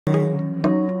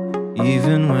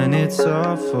Even when it's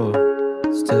awful,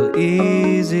 still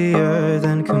easier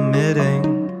than committing.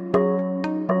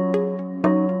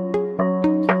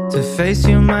 To face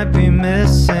you might be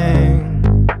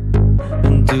missing,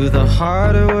 and do the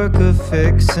harder work of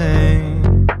fixing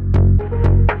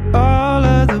all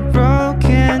of the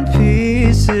broken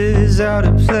pieces out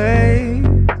of place.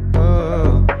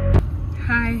 Oh.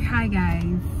 Hi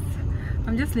guys,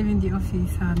 I'm just leaving the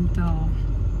office and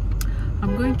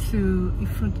I'm going to a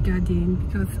fruit garden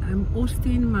because I'm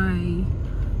hosting my,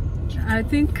 I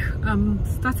think I'm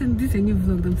starting, this is a new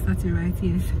vlog I'm starting right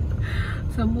here.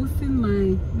 So I'm hosting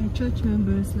my church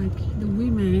members, like the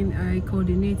women I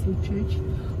coordinate in church.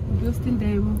 I'm hosting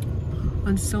them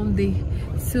on Sunday.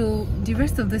 So the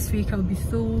rest of this week I'll be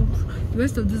so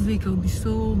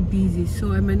busy,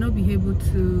 so I might not be able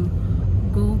to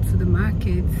go to the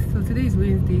market. So today is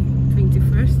Wednesday,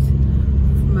 21st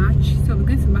of March. So I'm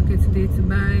going to the market today to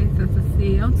buy, to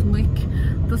say, I want to make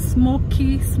the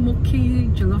smoky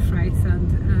jollof rice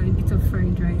and a bit of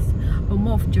fried rice, or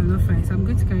more of jollof rice. I'm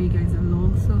going to carry you guys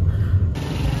along. So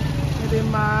they're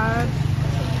mad,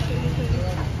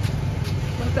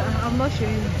 but I'm not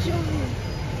showing you.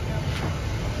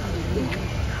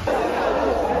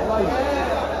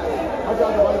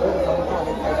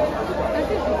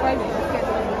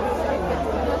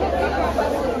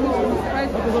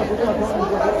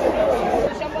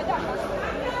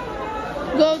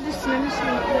 Go this way.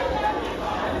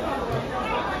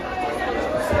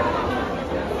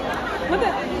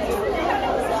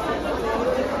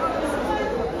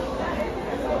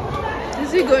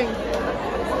 Is he going?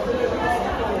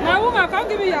 My woman, can't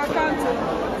give me your account.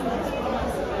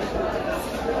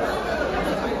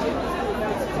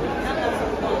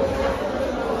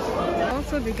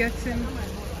 Also be getting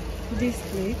these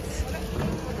plates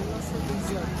and also these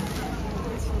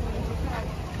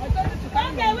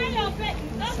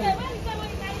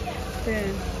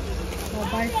then I'll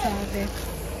buy salad,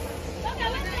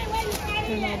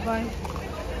 then I'll buy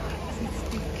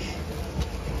stick,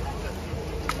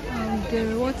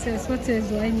 and what else do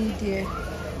I need here?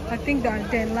 I think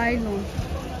that then nylon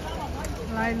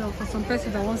for some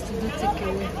person that wants to do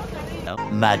takeaway.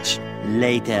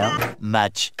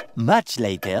 Much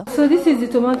later. So this is the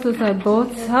tomatoes I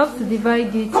bought. I have to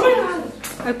divide it.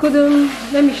 I couldn't,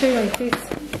 let me show you my face.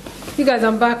 You guys,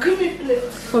 I'm back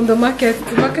from the market.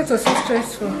 The market was so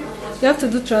stressful. You have to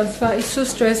do transfer, it's so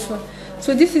stressful.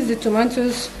 So this is the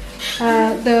tomatoes.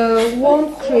 The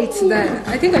one crate that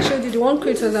I think I showed you, the one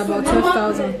crate was about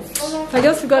 12,000. So I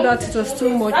just figured out it was too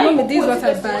much. Mommy, this is what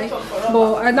I buy,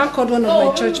 but I now called one of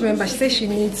my church members. She said she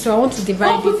needs, so I want to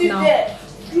divide it now.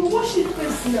 You wash it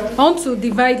first now. I want to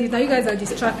divide it now. You guys are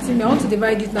distracting me. I want to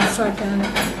divide it now so I can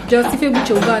just, if able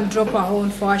to go and drop her own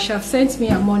for her. She have sent me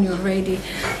her money already.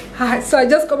 So I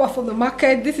just come back from the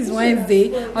market. This is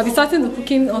Wednesday. I'll be starting the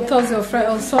cooking on Thursday or Friday,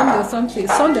 on Sunday or something.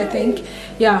 Sunday, I think.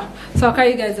 Yeah. So I'll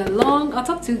carry you guys along. I'll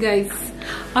talk to you guys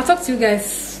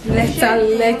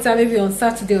later, maybe on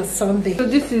Saturday or Sunday. So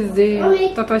this is the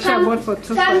tatasha I bought for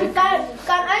 2.5. Can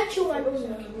I chew one?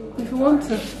 If you want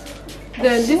to.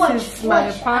 Then this is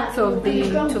my part of the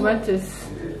tomatoes.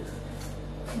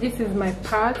 This is my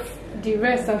part. The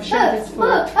rest I've shared this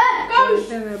for.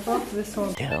 Then I bought this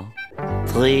one.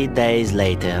 3 days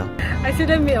later. I said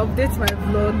let me update my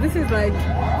vlog. This is like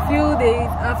few days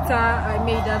after I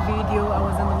made that video. I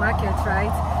was in the market,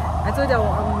 right? I told you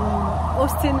I'm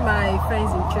hosting my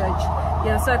friends in church.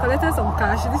 Yeah, so I collected some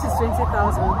cash. This is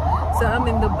 20,000. So I'm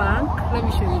in the bank. Let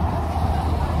me show you.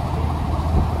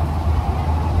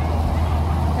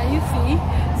 You see,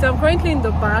 so I'm currently in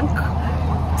the bank.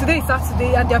 Today is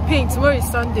Saturday and they're paying. Tomorrow is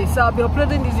Sunday, so I'll be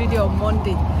uploading this video on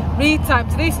Monday. Real time.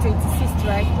 Today is 26th,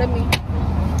 right?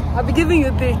 I'll be giving you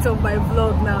a date of my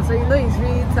vlog now, so you know it's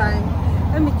real time.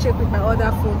 Let me check with my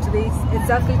other phone. Today's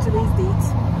exactly today's date.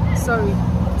 Sorry,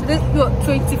 today, no,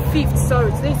 25th.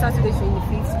 Sorry, today is Saturday,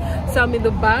 25th. So I'm in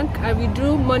the bank. I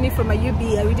withdrew money from my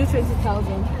UBA. I withdrew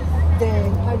 20,000.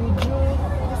 Then I withdrew.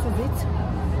 This is it.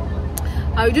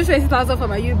 I will do 20,000 for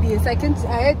my UBA. So I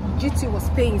heard GT was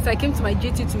paying, so I came to my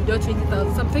GT to withdraw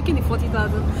 20,000. So I'm taking the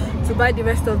 40,000 to buy the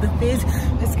rest of the things.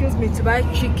 Excuse me, to buy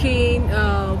chicken,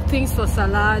 things for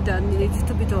salad, and a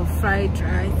little bit of fried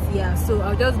rice. Yeah, so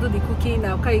I'll just do the cooking.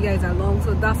 I'll carry you guys along.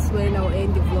 So that's when I'll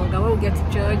end the vlog. I will get to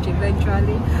church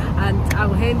eventually, and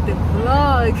I'll end the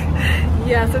vlog.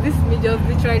 Yeah, so this is me just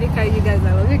literally carrying you guys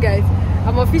along. You guys,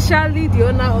 I'm officially the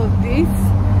owner of this.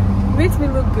 Makes me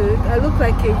look good. I look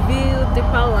like a real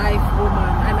deeper life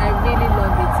woman and I really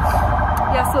love it.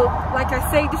 Yeah, so like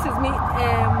I say, this is me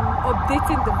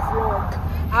updating the vlog.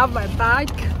 I have my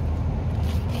bag,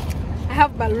 I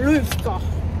have my Louis store,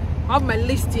 I have my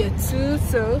list here too,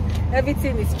 so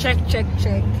everything is check.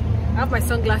 I have my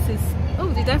sunglasses. Oh,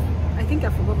 I think I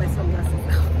forgot my sunglasses.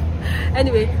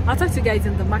 Anyway, I'll talk to you guys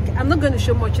in the market. I'm not going to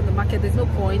show much in the market, there's no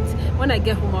point. When I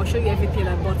get home, I'll show you everything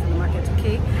I bought in the market,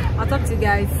 okay? I'll talk to you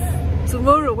guys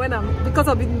tomorrow because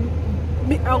I'll be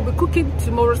cooking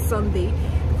tomorrow Sunday,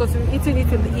 because we're eating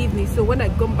it in the evening. So when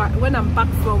I'm back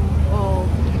from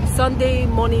Sunday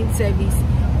morning service,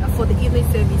 for the evening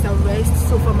service, I'll rest.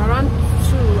 So from around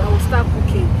 2 I will start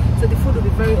cooking, so the food will be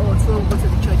very hot, so we'll go to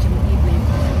the church in the evening.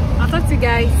 I'll talk to you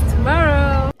guys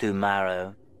tomorrow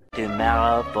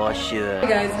For sure. Hey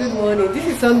guys, good morning. This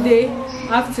is Sunday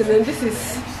afternoon. This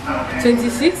is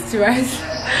 26th, right?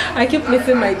 I keep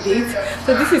missing my date.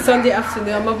 So this is Sunday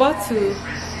afternoon. I'm about to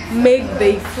make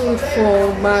the food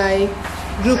for my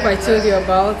group I told you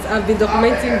about. I've been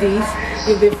documenting this.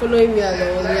 You've been following me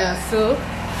along, yeah. So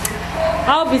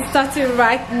I'll be starting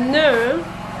right now.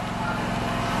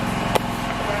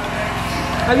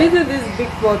 I'm using this big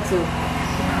bottle.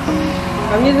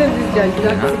 I'm using this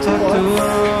gigantic pot.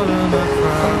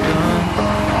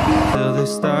 Till they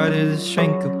started to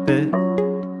shrink a bit.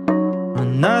 Well,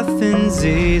 nothing's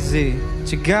easy,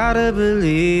 but you gotta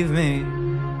believe me.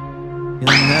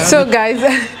 So guys,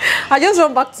 I just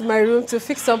went back to my room to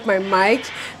fix up my mic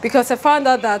because I found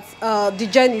out that the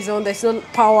gen is on, there's no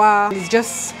power, it's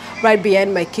just right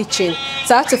behind my kitchen.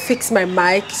 So I have to fix my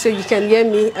mic so you can hear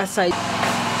me as I...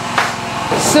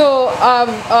 So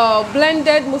I've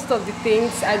blended most of the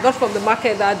things I got from the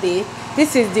market that day.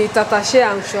 This is the tatashe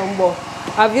and shombo.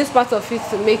 I've used part of it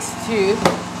to make stew.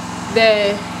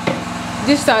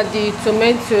 These are the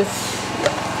tomatoes.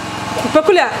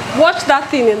 Peculiar, watch that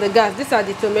thing in the gas. These are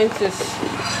the tomatoes.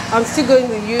 I'm still going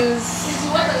to use...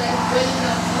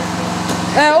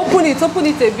 open it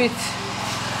a bit.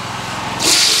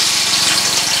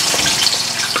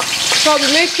 So I'll be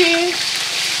making...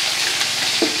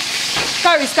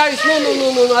 Carrots. No,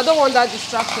 I don't want that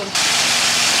distraction.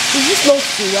 Is this not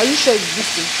tea? Are you sure it's this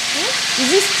tea? Is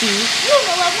this tea? No,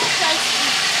 I'm not fried tea.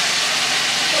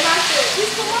 Tomato.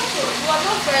 It's tomato. You are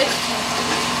not fried tea.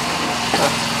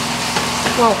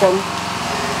 Welcome.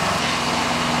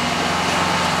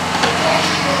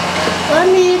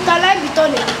 Mommy, can I be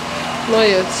done? Not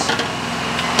yet.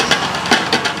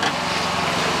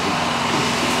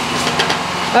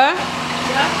 Huh?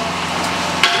 Yeah.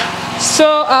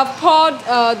 So I've poured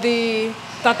the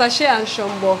tatashe and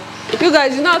shombo. You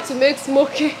guys, you know how to make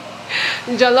smoky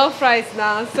jollof rice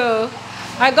now. So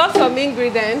I got some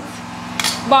ingredients,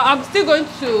 but I'm still going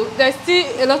to... There's still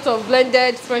a lot of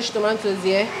blended fresh tomatoes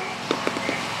here.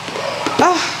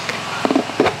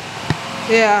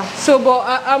 Yeah. So, but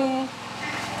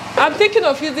I'm thinking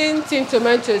of using tin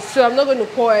tomatoes, so I'm not going to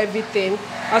pour everything.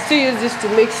 I'll still use this to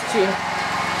make stew.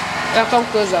 Yeah, come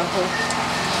closer.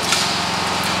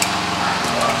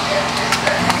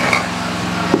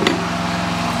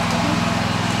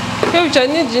 Okay, which I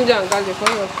need ginger and garlic.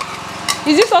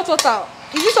 Is this hot water?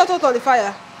 Is this hot water on the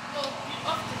fire?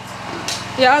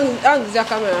 No, Yeah, and the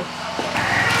camera.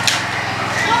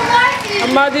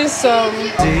 I'm adding some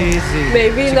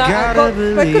maybe now.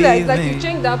 Peculiar is like you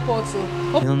change that bottle.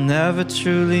 You'll never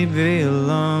truly be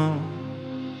alone.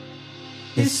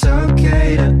 It's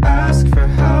okay to ask for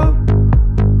help.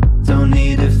 Don't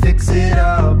need to fix it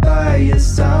all by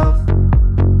yourself.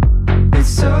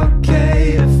 It's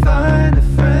okay to find a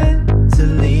friend to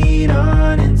lean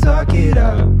on and talk it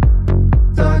out.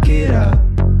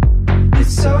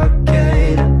 It's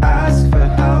okay to ask for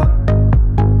help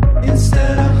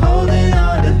instead of holding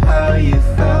on to how you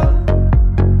felt.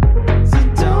 So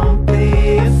don't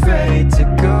be afraid to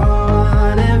go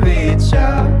on and reach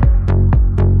out.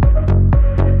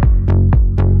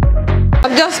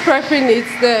 I'm just prepping it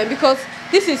there because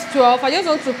this is 12. I just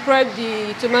want to prep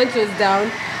the tomatoes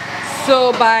down.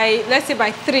 So let's say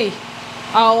by 3,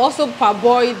 I'll also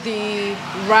parboil the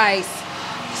rice.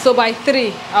 So by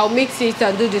 3, I'll mix it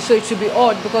and do this, so it should be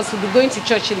odd because we'll be going to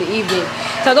church in the evening.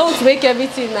 So I don't want to make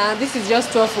everything now. This is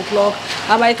just 12 o'clock.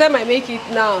 And by the time I make it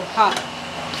now,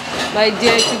 my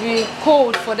dear, it will be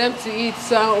cold for them to eat.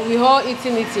 So we're all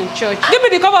eating it in church. Give me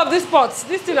the cover of this pot.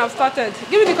 This thing I've started.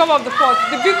 Give me the cover of the pot,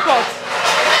 the big pot.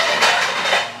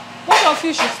 One of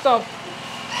you should stop.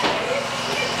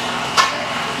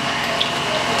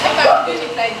 I'm doing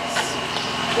it like this.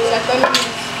 Like 20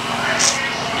 minutes.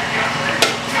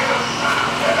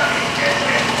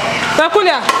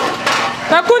 Peculiar,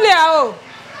 oh.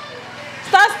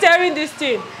 Start stirring this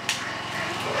thing.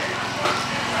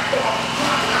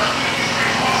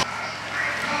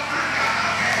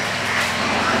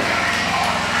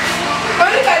 But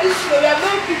look at this show, we have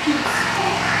not picked it.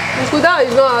 That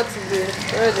is not how to do.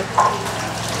 Ready.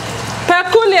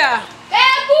 Peculiar.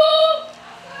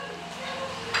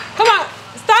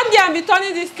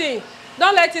 turning this thing.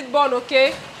 Don't let it burn,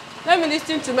 okay? Let me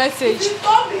listen to message.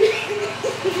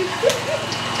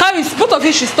 Carries, both of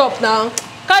you should stop now.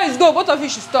 Carries, go. Both of you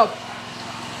should stop.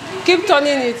 Keep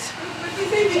turning it.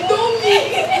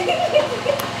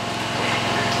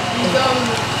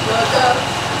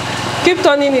 Keep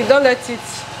turning it. Don't let it.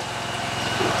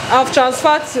 I've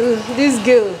transferred to this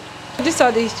girl. These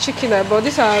are the chicken I bought.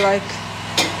 These are like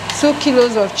 2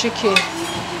 kilos of chicken.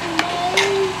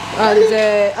 And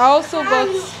I also got.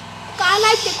 Can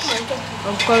I take my chicken?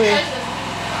 I'm coming.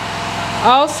 I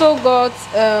also got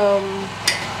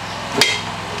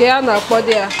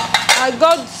I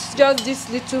got just this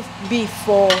little beef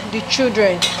for the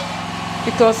children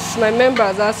because my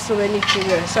members have so many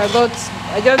children. So I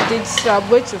just did. So I'm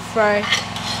going to fry.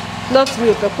 Not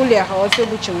real peculiar. I also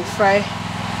going to fry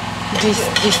these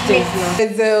things now.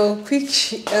 It's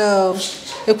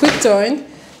a quick turn.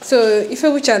 So if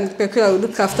which and peculiar will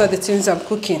look after the things I'm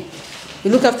cooking. We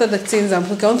look after the things I'm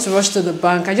cooking. I want to rush to the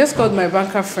bank. I just called my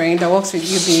banker friend that works with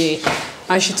UBA,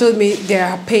 and she told me they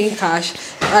are paying cash.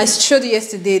 I showed you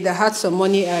yesterday that I had some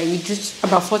money. I reduced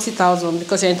about 40,000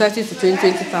 because you're entitled to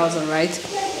 20,000, right?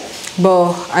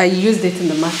 But I used it in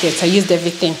the market. I used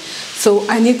everything. So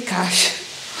I need cash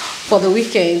for the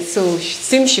weekend. So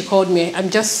since she called me, I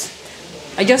just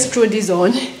threw this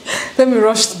on. Let me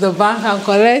rush to the bank and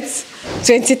collect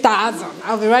 20,000.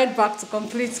 I'll be right back to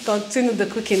continue the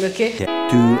cooking, okay? 2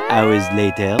 hours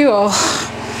later.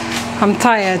 I'm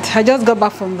tired. I just got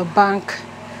back from the bank.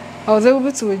 I was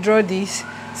able to withdraw this.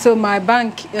 So my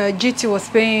bank, GT, was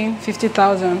paying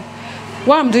 50,000.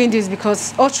 Why I'm doing this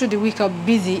because all through the week I'm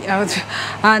busy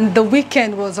and the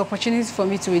weekend was opportunity for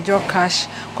me to withdraw cash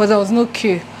because there was no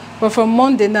queue. But from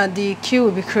Monday now, the queue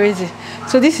will be crazy.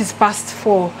 So this is past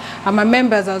 4, and my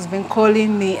members has been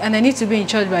calling me, and I need to be in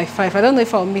church by 5. I don't know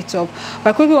if I'll meet up, but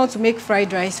I quickly want to make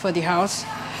fried rice for the house.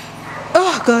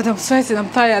 Oh God, I'm sweating. I'm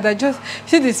tired. I just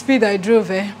see the speed I drove.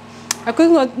 I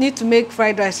quickly need to make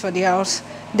fried rice for the house.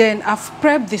 Then I've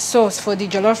prepped the sauce for the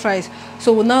jollof rice,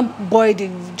 so we'll now boil the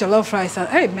jollof rice. And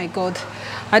hey, my God,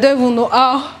 I don't even know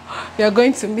how we are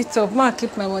going to meet up. Man,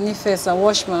 keep my money first and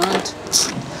wash my hand.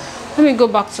 Let me go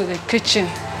back to the kitchen.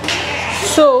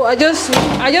 So I just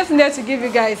needed to give you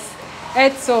guys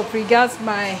heads up regards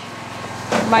my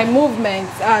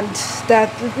movements, and that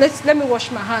let me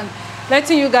wash my hand,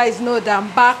 letting you guys know that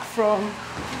I'm back from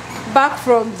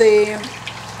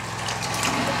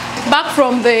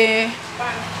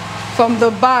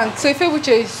the bank. So Ife which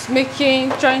is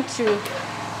trying to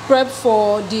prep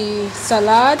for the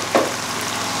salad.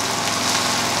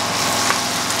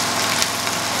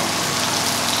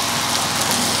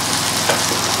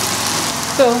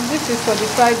 So this is for the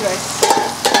fried rice.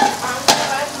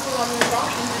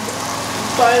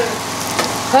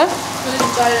 Huh?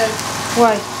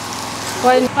 Why?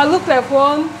 Why? I look like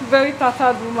one very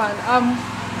tattered woman. I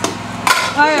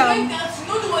am.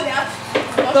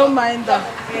 Don't mind that.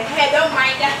 Don't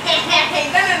mind that.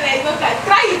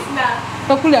 Try it now.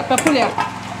 Peculiar.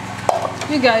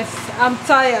 You guys, I'm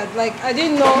tired. Like I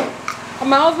didn't know. And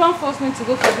my husband forced me to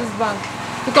go for this bank.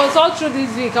 Because all through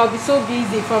this week, I'll be so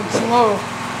busy from tomorrow.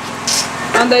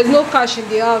 And there's no cash in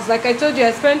the house. Like I told you,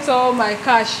 I spent all my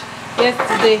cash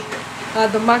yesterday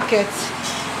at the market.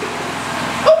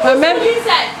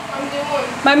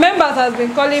 My members has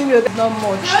been calling me not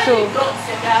much. So.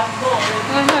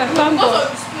 Thank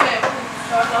God.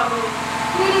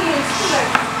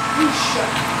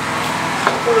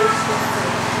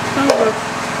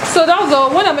 So that was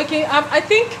all. When I'm making, I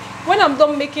think when I'm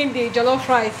done making the jollof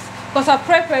rice, because I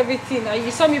prep everything, and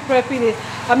you saw me prepping it.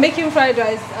 I'm making fried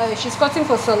rice. She's cutting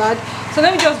for salad. So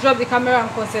let me just drop the camera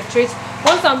and concentrate.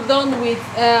 Once I'm done with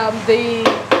the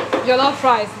jollof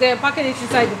rice, then packing it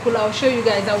inside the cooler, I'll show you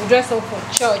guys. I will dress up for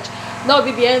church. That'll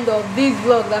be the end of this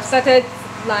vlog. I started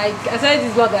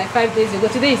this vlog like 5 days ago.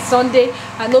 Today is Sunday,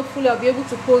 and hopefully I'll be able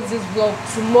to post this vlog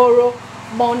tomorrow,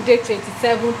 Monday,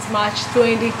 27th March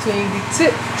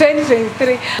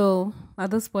 2023. So at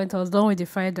this point, I was done with the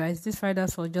fried rice. This fried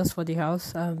rice was just for the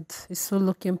house, and it's so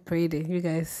looking pretty. You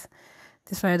guys,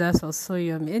 this fried rice was so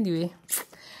yummy. Anyway,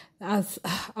 as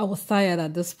I was tired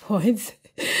at this point,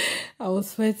 I was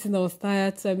sweating, I was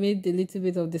tired, so I made a little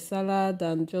bit of the salad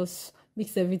and just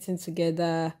mixed everything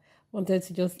together. Wanted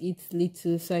to just eat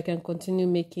little so I can continue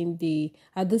making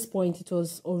at this point it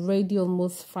was already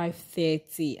almost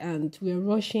 5:30 and we were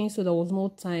rushing, so there was no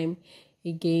time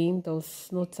again. There was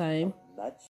no time.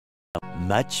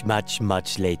 Much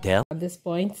later. At this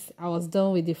point, I was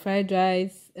done with the fried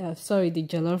rice, the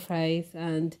jollof rice,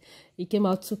 and it came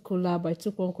out 2 cooler, but I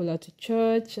took 1 cooler to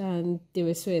church and they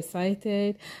were so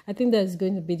excited. I think that's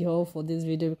going to be the whole for this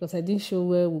video because I didn't show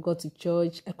where we got to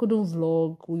church. I couldn't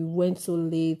vlog. We went so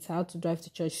late. I had to drive to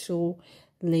church so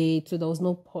late, so there was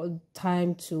no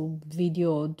time to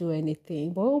video or do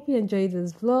anything. But I hope you enjoyed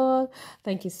this vlog.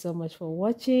 Thank you so much for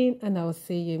watching, and I will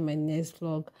see you in my next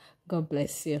vlog. God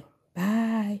bless you.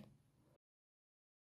 Bye.